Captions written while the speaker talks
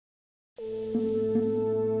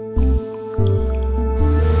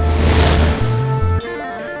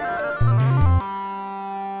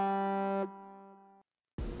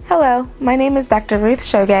my name is Dr. Ruth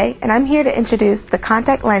Shoge, and I'm here to introduce the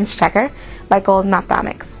Contact Lens Checker by Golden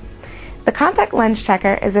Ophthalmics. The Contact Lens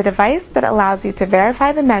Checker is a device that allows you to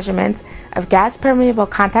verify the measurements of gas-permeable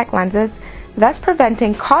contact lenses, thus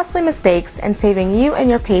preventing costly mistakes and saving you and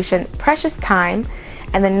your patient precious time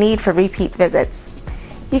and the need for repeat visits.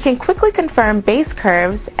 You can quickly confirm base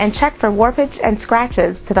curves and check for warpage and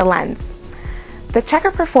scratches to the lens. The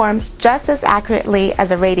checker performs just as accurately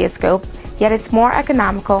as a radioscope, yet it's more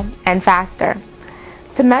economical and faster.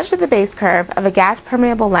 To measure the base curve of a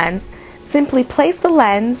gas-permeable lens, simply place the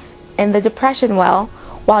lens in the depression well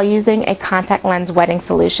while using a contact lens wetting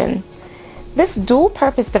solution. This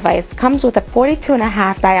dual-purpose device comes with a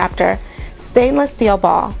 42.5 diopter stainless steel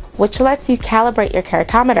ball, which lets you calibrate your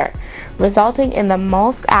keratometer, resulting in the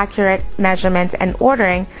most accurate measurements and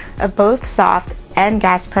ordering of both soft and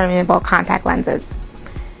gas-permeable contact lenses.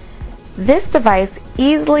 This device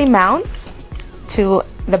easily mounts to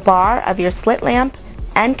the bar of your slit lamp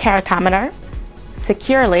and keratometer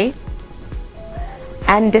securely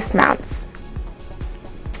and dismounts,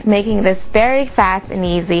 making this very fast and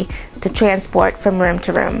easy to transport from room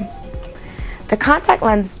to room. The contact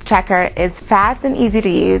lens checker is fast and easy to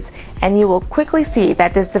use, and you will quickly see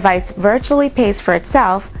that this device virtually pays for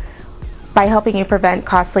itself by helping you prevent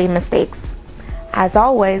costly mistakes. As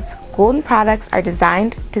always, Golden products are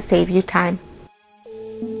designed to save you time.